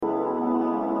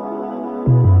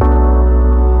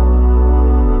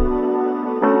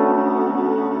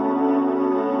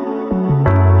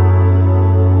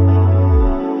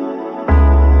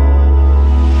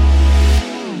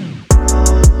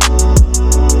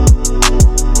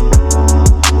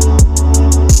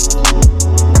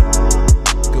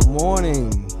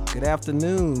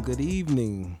Afternoon, good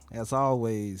evening. As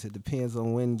always, it depends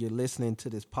on when you're listening to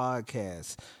this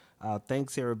podcast.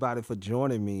 Thanks everybody for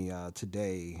joining me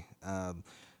today.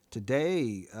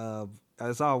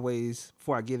 As always,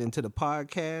 before I get into the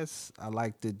podcast, I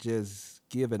like to just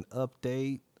give an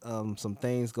update, some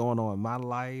things going on in my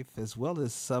life, as well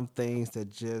as some things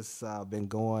that just been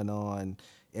going on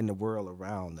in the world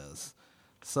around us.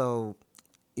 So,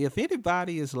 if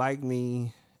anybody is like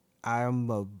me, I'm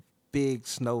a big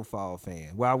Snowfall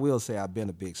fan. Well, I will say I've been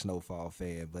a big Snowfall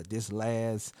fan, but this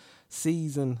last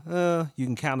season, you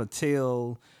can kind of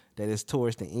tell that it's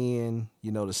towards the end.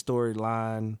 You know, the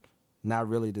storyline not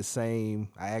really the same.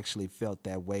 I actually felt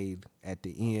that way at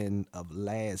the end of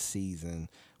last season,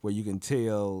 where you can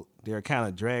tell they're kind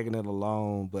of dragging it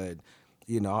along, but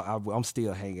you know, I'm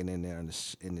still hanging in there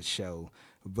in the show.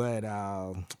 But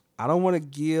I don't want to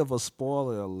give a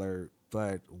spoiler alert,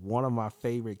 but one of my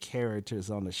favorite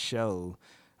characters on the show,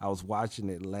 I was watching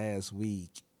it last week,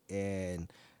 and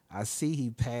I see he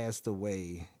passed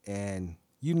away. And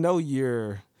you know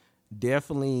you're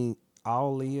definitely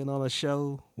all in on a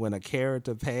show when a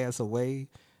character pass away,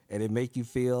 and it make you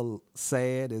feel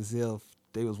sad as if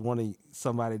they was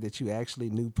somebody that you actually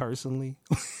knew personally.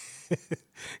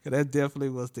 That definitely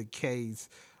was the case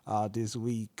this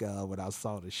week when I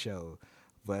saw the show.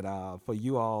 But for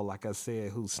you all, like I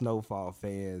said, who Snowfall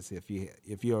fans,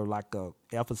 if you're like a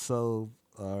episode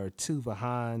or two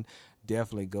behind,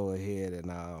 definitely go ahead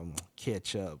and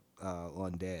catch up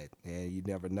on that. And you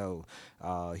never know,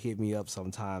 hit me up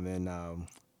sometime and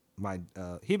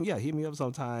hit me up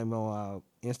sometime on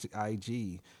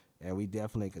IG, and we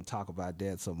definitely can talk about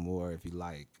that some more if you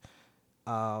like.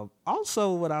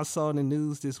 Also, what I saw in the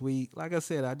news this week, like I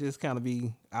said, I just kind of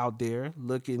be out there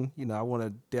looking. You know, I want to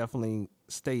definitely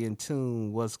stay in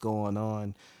tune what's going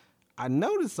on. I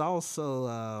noticed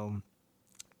also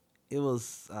it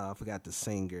was I forgot the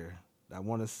singer. I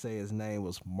want to say his name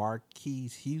was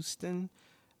Marquise Houston.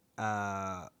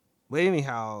 But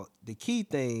anyhow, the key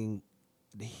thing,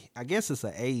 I guess it's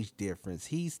an age difference.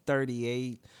 He's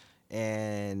 38,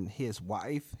 and his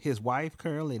wife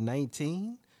currently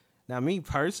 19. Now, me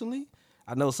personally,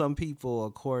 I know some people,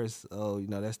 of course,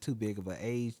 that's too big of an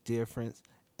age difference.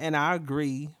 And I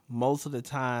agree. Most of the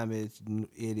time, it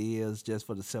is just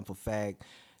for the simple fact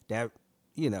that,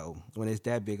 you know, when it's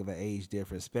that big of an age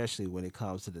difference, especially when it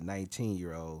comes to the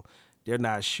 19-year-old, they're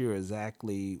not sure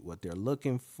exactly what they're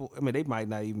looking for. I mean, they might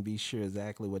not even be sure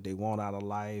exactly what they want out of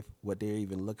life, what they're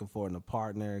even looking for in a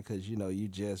partner, because, you know, you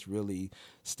just really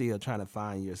still trying to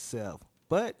find yourself.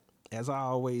 But as I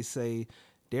always say,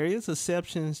 there is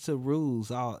exceptions to rules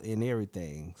in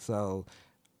everything. So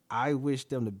I wish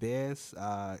them the best.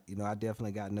 I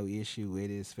definitely got no issue with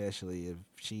it, especially if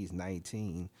she's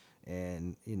 19.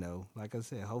 And, you know, like I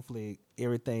said, hopefully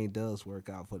everything does work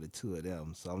out for the two of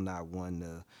them. So I'm not one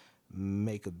to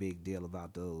make a big deal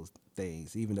about those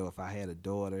things. Even though if I had a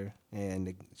daughter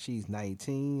and she's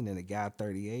 19 and the guy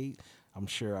 38, I'm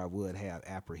sure I would have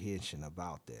apprehension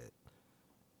about that.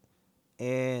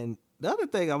 And the other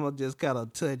thing I'm going to just kind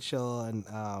of touch on,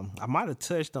 I might have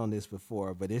touched on this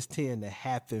before, but it's tend to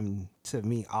happen to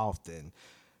me often.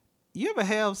 You ever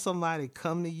have somebody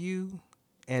come to you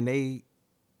and it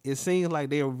seems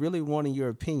like they're really wanting your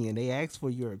opinion. They ask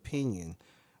for your opinion,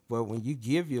 but when you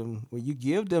give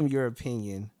them your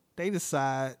opinion, they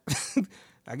decide,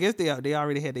 I guess they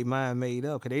already had their mind made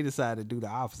up, because they decided to do the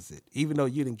opposite, even though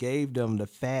you done gave them the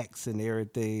facts and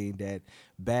everything that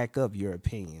back up your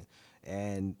opinion.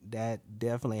 And that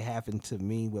definitely happened to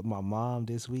me with my mom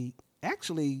this week.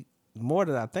 Actually, more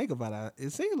than I think about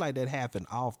it seems like that happened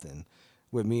often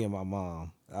with me and my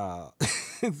mom.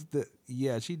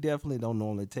 She definitely don't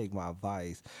normally take my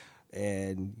advice.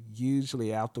 And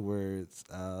usually afterwards,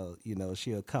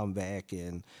 she'll come back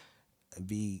and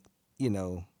be,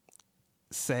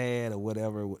 sad or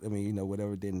whatever. I mean,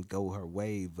 whatever didn't go her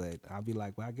way. But I'll be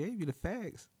like, well, I gave you the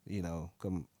facts,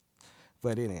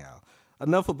 But anyhow,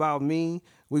 enough about me.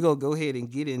 We're going to go ahead and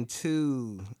get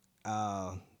into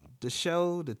the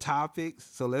show, the topics.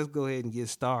 So let's go ahead and get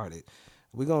started.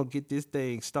 We're going to get this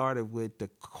thing started with the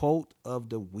quote of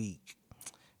the week.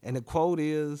 And the quote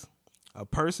is, "A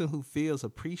person who feels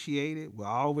appreciated will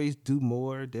always do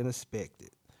more than expected."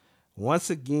 Once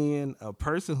again, a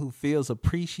person who feels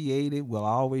appreciated will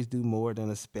always do more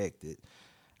than expected.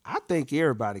 I think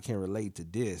everybody can relate to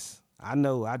this. I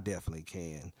know I definitely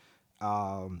can.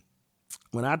 Um,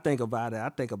 when I think about it, I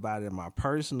think about it in my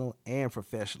personal and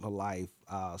professional life.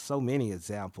 So many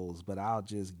examples, but I'll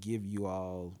just give you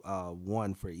all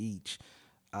one for each.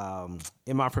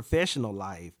 In my professional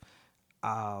life,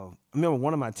 I remember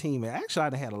one of my teammates. Actually, I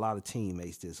done had a lot of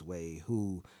teammates this way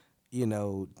who,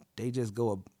 they just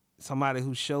go. Somebody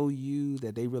who show you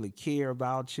that they really care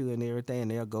about you and everything,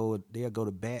 and they'll go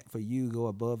to bat for you, go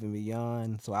above and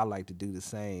beyond. So I like to do the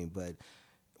same. But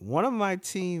one of my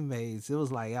teammates, it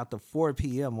was like after 4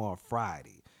 p.m. on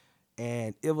Friday,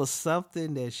 and it was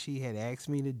something that she had asked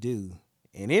me to do.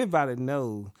 And anybody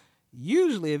know,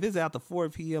 usually if it's after 4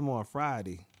 p.m. on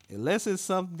Friday, unless it's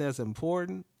something that's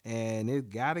important and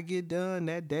it gotta get done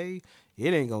that day,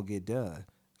 it ain't gonna get done.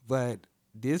 But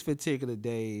this particular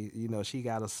day, she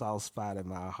got a soft spot in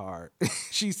my heart.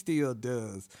 She still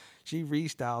does. She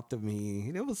reached out to me.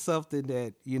 And it was something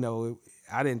that,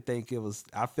 I didn't think it was,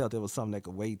 I felt it was something that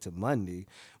could wait till Monday.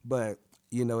 But,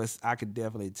 I could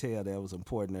definitely tell that it was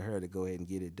important to her to go ahead and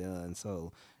get it done.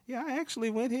 So, yeah, I actually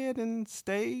went ahead and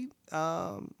stayed,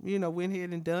 went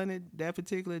ahead and done it that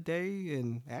particular day.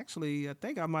 And actually, I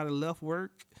think I might have left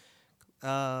work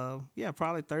yeah,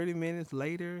 probably 30 minutes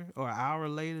later or an hour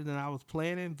later than I was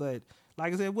planning. But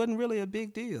like I said, it wasn't really a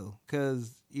big deal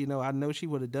because, I know she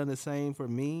would have done the same for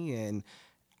me. And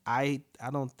I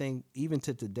don't think, even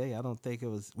to today, I don't think it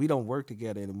was, we don't work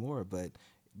together anymore, but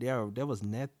there was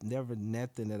never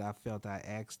nothing that I felt I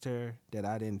asked her that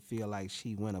I didn't feel like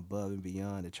she went above and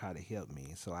beyond to try to help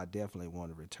me. So I definitely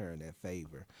want to return that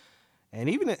favor. And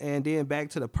then back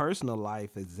to the personal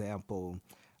life example,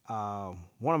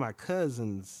 one of my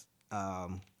cousins,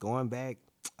 going back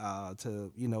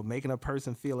to making a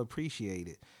person feel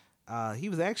appreciated. He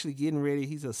was actually getting ready.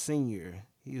 He's a senior.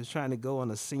 He was trying to go on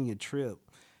a senior trip,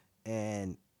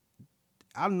 and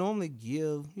I normally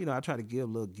give, I try to give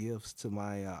little gifts to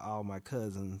my all my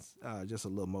cousins, just a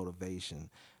little motivation.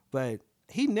 But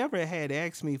he never had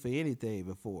asked me for anything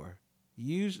before.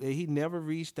 Usually, he never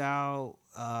reached out,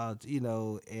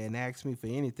 and asked me for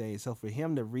anything. So for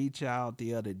him to reach out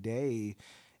the other day,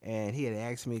 and he had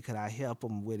asked me, could I help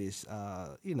him with his,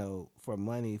 for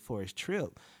money for his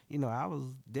trip? I was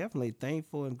definitely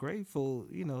thankful and grateful.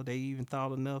 They even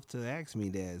thought enough to ask me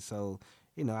that. So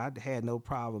I had no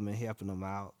problem in helping him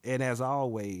out. And as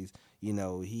always,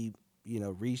 he,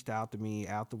 reached out to me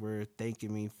afterward,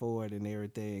 thanking me for it and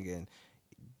everything. And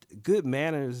good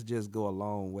manners just go a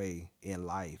long way in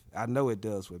life. I know it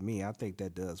does with me. I think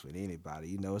that does with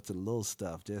anybody. It's the little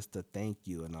stuff, just to thank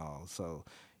you and all. So,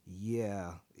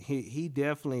 yeah, he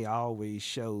definitely always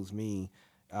shows me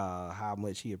how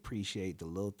much he appreciates the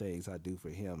little things I do for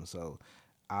him. So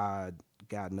I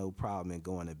got no problem in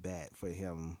going to bat for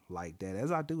him like that,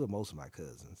 as I do with most of my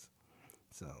cousins.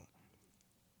 So,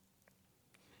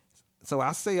 so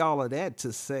I say all of that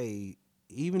to say,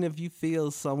 even if you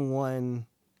feel someone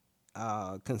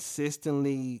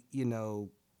consistently,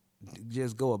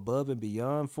 just go above and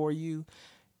beyond for you,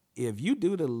 if you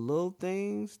do the little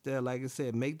things that, like I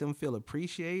said, make them feel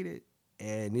appreciated,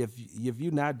 and if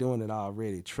you're not doing it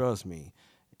already, trust me,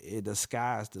 the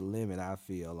sky's the limit. I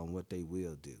feel on what they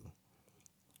will do.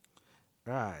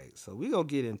 All right, so we're gonna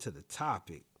get into the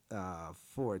topic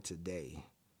for today,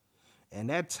 and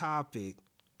that topic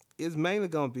is mainly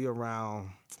gonna be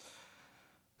around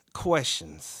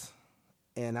questions.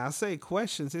 And I say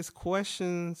questions, it's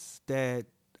questions that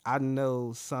I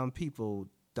know some people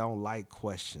don't like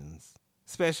questions,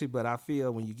 especially, but I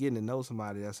feel when you're getting to know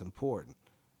somebody, that's important.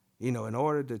 In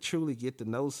order to truly get to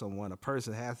know someone, a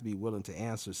person has to be willing to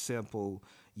answer simple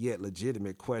yet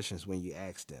legitimate questions when you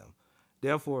ask them.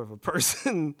 Therefore, if a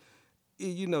person,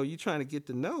 you're trying to get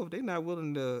to know, if they're not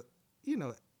willing to, you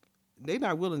know, they're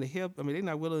not willing to help. I mean, they're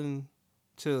not willing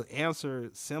to answer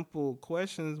simple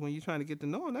questions when you're trying to get to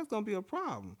know them. That's going to be a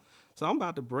problem. So I'm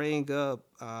about to bring up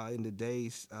in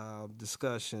today's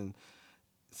discussion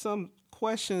some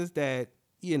questions that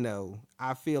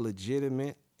I feel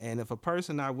legitimate, and if a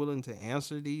person not willing to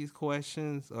answer these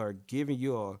questions or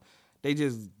they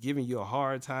just giving you a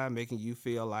hard time, making you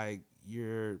feel like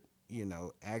you're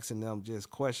asking them just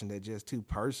questions that just too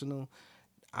personal.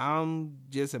 I'm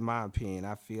just, in my opinion,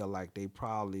 I feel like they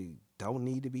probably don't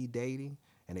need to be dating,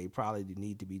 and they probably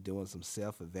need to be doing some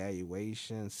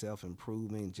self-evaluation,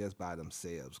 self-improvement just by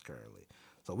themselves currently.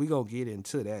 So we're going to get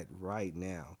into that right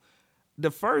now. The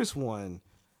first one,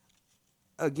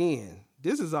 again,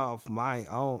 this is off my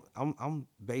own. I'm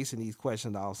basing these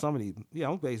questions off some of these. Yeah,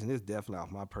 I'm basing this definitely off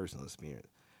my personal experience.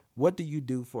 What do you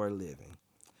do for a living?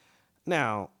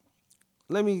 Now,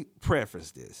 let me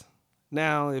preface this.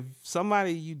 Now, if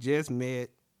somebody you just met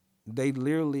they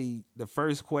literally, the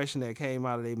first question that came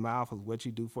out of their mouth was, "What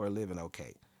you do for a living?"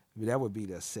 Okay, that would be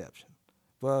the exception.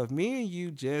 But if me and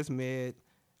you just met,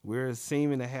 we're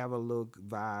seeming to have a little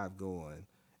vibe going,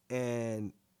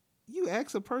 and you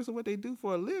ask a person what they do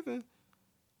for a living,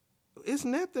 it's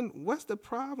nothing. What's the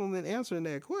problem in answering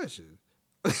that question?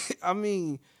 I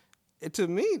mean, to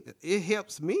me, it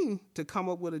helps me to come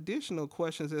up with additional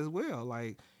questions as well.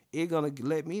 Like, it gonna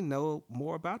let me know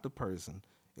more about the person.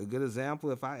 A good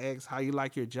example, if I ask how you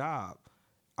like your job,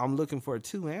 I'm looking for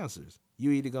two answers.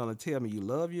 You either gonna tell me you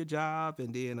love your job,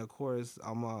 and then of course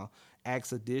I'm gonna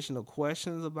ask additional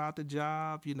questions about the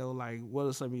job. You know, like what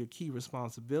are some of your key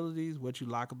responsibilities, what you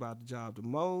like about the job the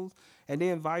most, and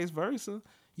then vice versa.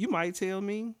 You might tell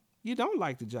me you don't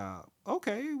like the job.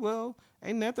 Okay, well,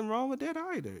 ain't nothing wrong with that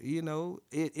either. You know,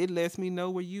 it lets me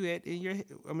know where you at in your,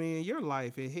 I mean, in your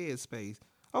life and headspace.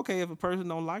 Okay, if a person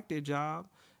don't like their job,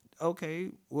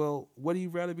 okay, well, what do you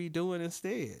rather be doing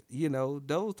instead? You know,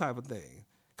 those type of things.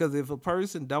 Because if a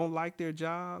person don't like their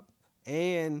job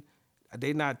and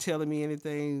they not telling me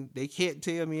anything, they can't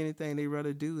tell me anything they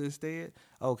rather do instead.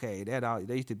 Okay,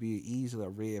 they used to be easily a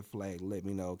red flag. To let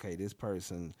me know, okay, this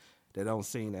person that don't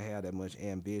seem to have that much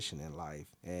ambition in life,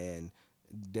 and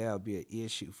that'll be an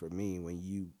issue for me when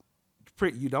you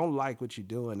don't like what you're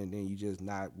doing, and then you just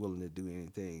not willing to do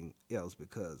anything else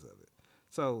because of it.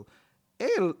 So,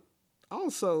 and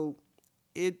also,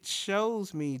 it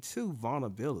shows me too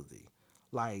vulnerability.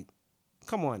 Like,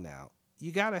 come on now,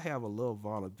 you got to have a little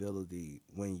vulnerability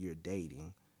when you're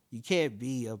dating. You can't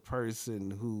be a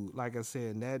person who, like I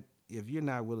said, that if you're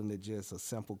not willing to just a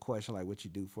simple question like what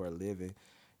you do for a living,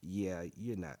 yeah,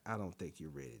 you're not. I don't think you're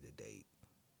ready to date.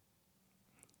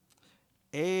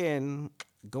 And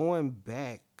going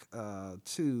back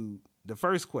to the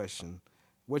first question,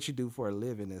 what you do for a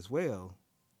living as well.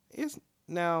 It's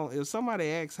now if somebody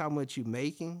asks how much you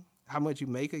make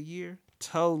a year,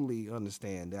 totally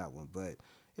understand that one. But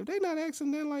if they not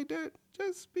asking that like that,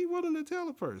 just be willing to tell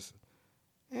a person.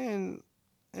 And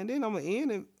then I'm gonna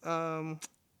end it.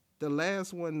 The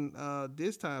last one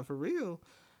this time for real.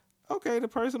 Okay, the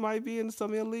person might be in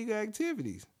some illegal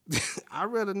activities. I'd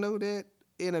rather know that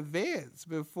in advance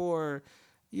before,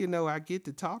 I get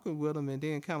to talking with them and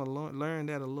then kind of learn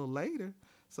that a little later.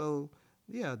 So,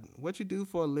 yeah, what you do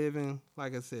for a living,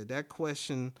 like I said, that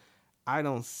question, I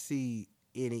don't see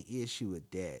any issue with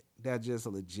that. That's just a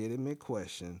legitimate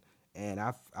question. And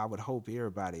I would hope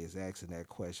everybody is asking that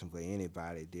question for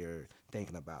anybody they're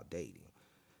thinking about dating.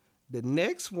 The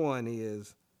next one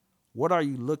is, what are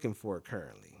you looking for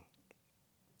currently?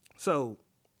 So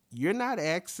you're not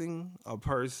asking a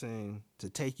person to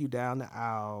take you down the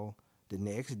aisle the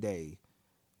next day,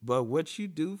 but what you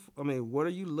do, I mean, what are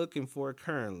you looking for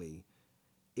currently?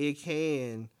 It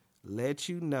can let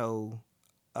you know,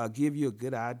 give you a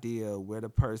good idea of where the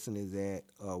person is at,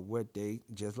 what they,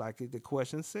 just like the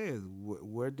question says,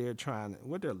 where they're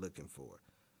what they're looking for.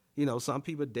 Some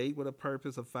people date with a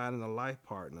purpose of finding a life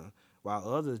partner, while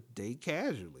others date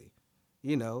casually.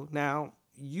 Now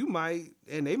you might,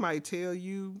 and they might tell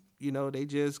you, they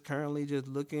just currently just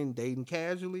looking, dating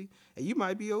casually, and you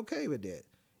might be okay with that.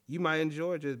 You might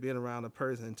enjoy just being around a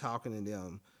person and talking to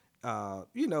them,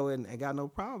 and got no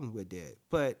problems with that.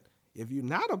 But if you're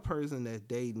not a person that's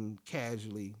dating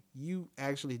casually, you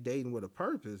actually dating with a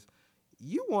purpose,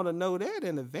 you want to know that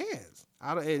in advance.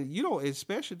 And you don't,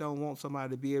 especially don't want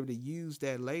somebody to be able to use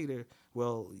that later.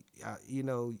 Well,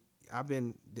 I've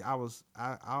been,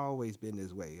 I always been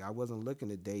this way. I wasn't looking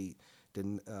to date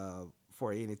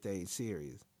for anything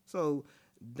serious. So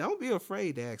don't be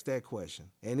afraid to ask that question.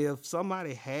 And if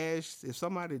somebody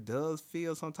does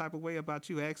feel some type of way about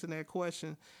you asking that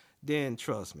question, then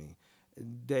trust me,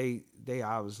 they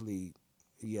obviously,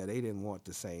 yeah, they didn't want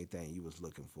the same thing you was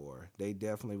looking for. They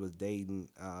definitely was dating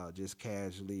just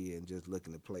casually and just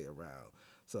looking to play around.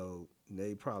 So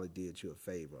they probably did you a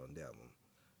favor on that one.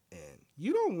 And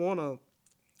you don't want to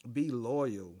be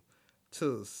loyal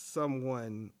to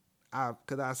someone,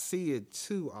 because I see it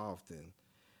too often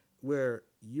where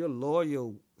you're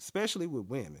loyal, especially with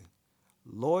women,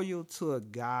 loyal to a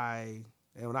guy.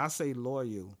 And when I say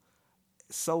loyal,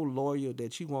 so loyal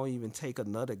that you won't even take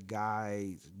another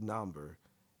guy's number.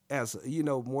 As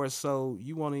more so,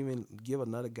 you won't even give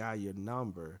another guy your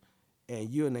number, and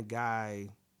you and the guy,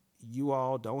 you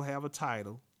all don't have a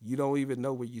title. You don't even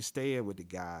know where you stand with the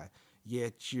guy,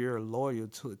 yet you're loyal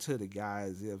to the guy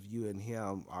as if you and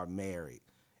him are married.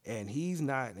 And he's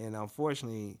not, and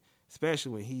unfortunately,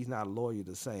 especially when he's not loyal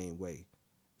the same way.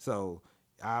 So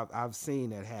I've seen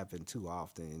that happen too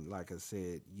often. Like I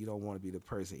said, you don't want to be the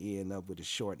person end up with the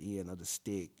short end of the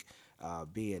stick,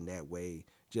 being that way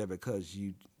just because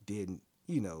you didn't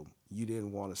you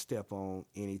didn't want to step on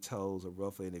any toes or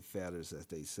ruffle any feathers, as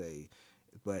they say.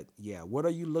 But yeah, what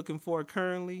are you looking for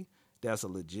currently? That's a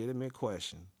legitimate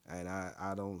question, and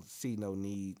I don't see no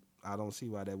need. I don't see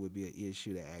why that would be an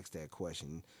issue to ask that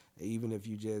question. Even if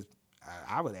you just,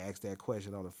 I would ask that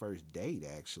question on the first date.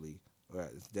 Actually, or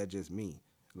that's just me.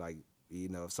 Like,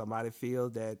 if somebody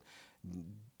feels that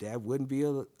that wouldn't be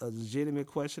a legitimate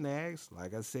question to ask,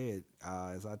 like I said,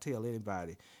 as I tell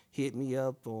anybody, hit me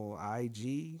up on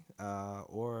IG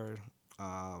or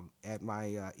at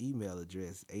my email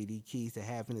address, adkeys to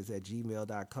happiness at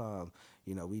gmail.com.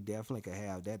 We definitely could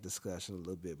have that discussion a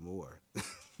little bit more.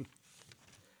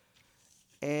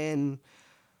 And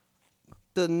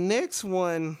the next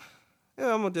one,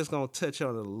 I'm just going to touch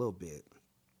on it a little bit.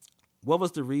 What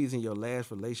was the reason your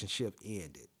last relationship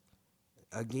ended?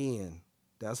 Again,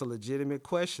 that's a legitimate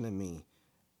question to me.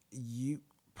 You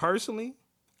personally,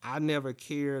 I never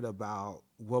cared about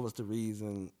what was the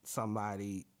reason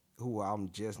somebody who I'm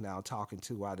just now talking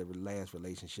to why the last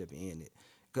relationship ended.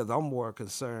 Because I'm more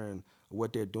concerned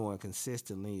what they're doing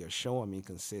consistently or showing me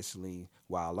consistently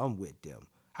while I'm with them.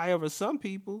 However, some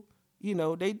people,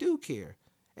 they do care.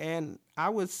 And I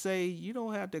would say you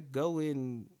don't have to go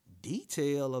in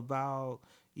detail about,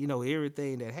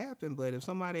 everything that happened. But if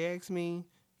somebody asks me,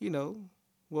 you know,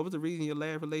 what was the reason your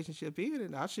last relationship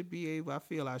ended, I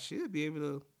feel I should be able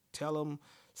to tell them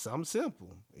something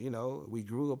simple. We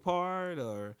grew apart,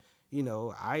 or,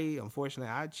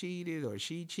 unfortunately, I cheated or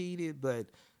she cheated, but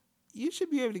you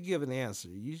should be able to give an answer.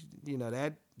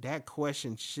 That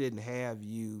question shouldn't have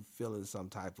you feeling some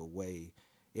type of way.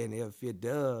 And if it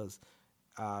does,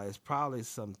 it's probably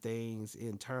some things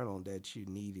internal that you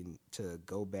need to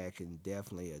go back and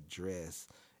definitely address.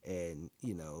 And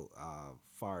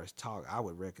far as talk, I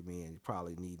would recommend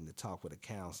probably needing to talk with a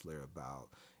counselor about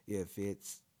if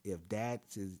that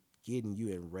is getting you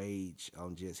enraged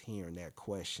on just hearing that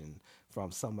question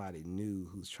from somebody new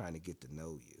who's trying to get to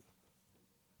know you.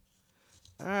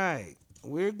 All right,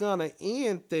 we're gonna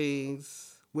end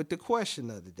things with the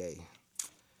question of the day.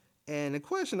 And the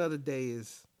question of the day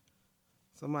is,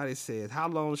 somebody says, how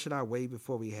long should I wait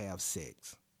before we have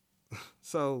sex?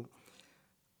 So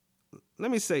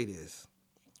let me say this.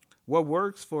 What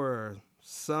works for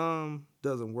some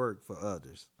doesn't work for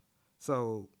others.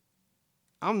 So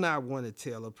I'm not one to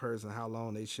tell a person how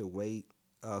long they should wait,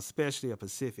 especially a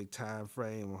specific time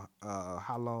frame,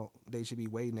 how long they should be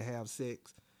waiting to have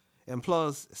sex. And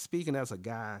plus, speaking as a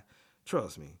guy,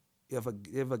 trust me, if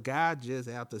a guy just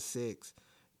after sex,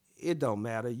 it don't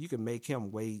matter. You can make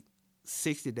him wait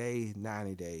 60 days,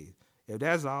 90 days. If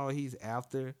that's all he's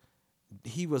after,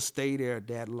 he will stay there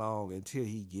that long until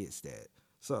he gets that.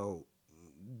 So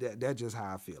that's just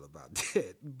how I feel about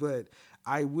that. But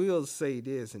I will say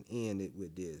this and end it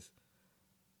with this.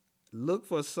 Look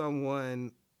for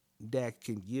someone that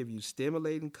can give you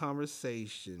stimulating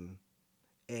conversation,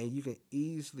 and you can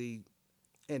easily,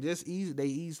 and they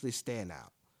easily stand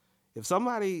out. If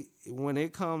somebody, when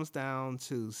it comes down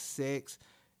to sex,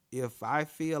 if I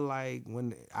feel like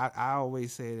I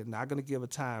always say that, not going to give a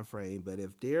time frame, but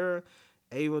if they're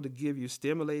able to give you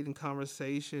stimulating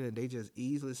conversation and they just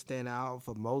easily stand out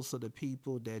for most of the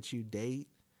people that you date,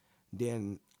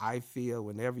 then I feel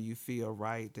whenever you feel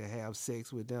right to have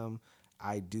sex with them,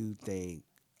 I do think,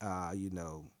 I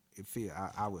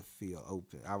would feel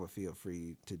open. I would feel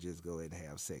free to just go ahead and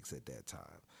have sex at that time.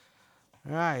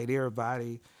 All right,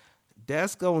 everybody.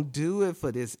 That's going to do it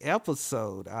for this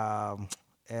episode.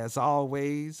 As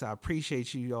always, I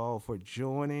appreciate you all for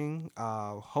joining.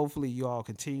 Hopefully, you all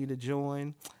continue to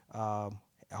join.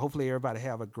 Hopefully, everybody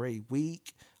have a great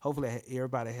week. Hopefully,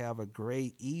 everybody have a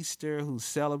great Easter who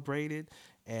celebrated.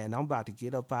 And I'm about to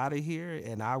get up out of here,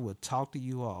 and I will talk to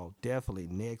you all definitely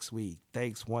next week.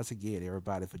 Thanks once again,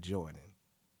 everybody, for joining.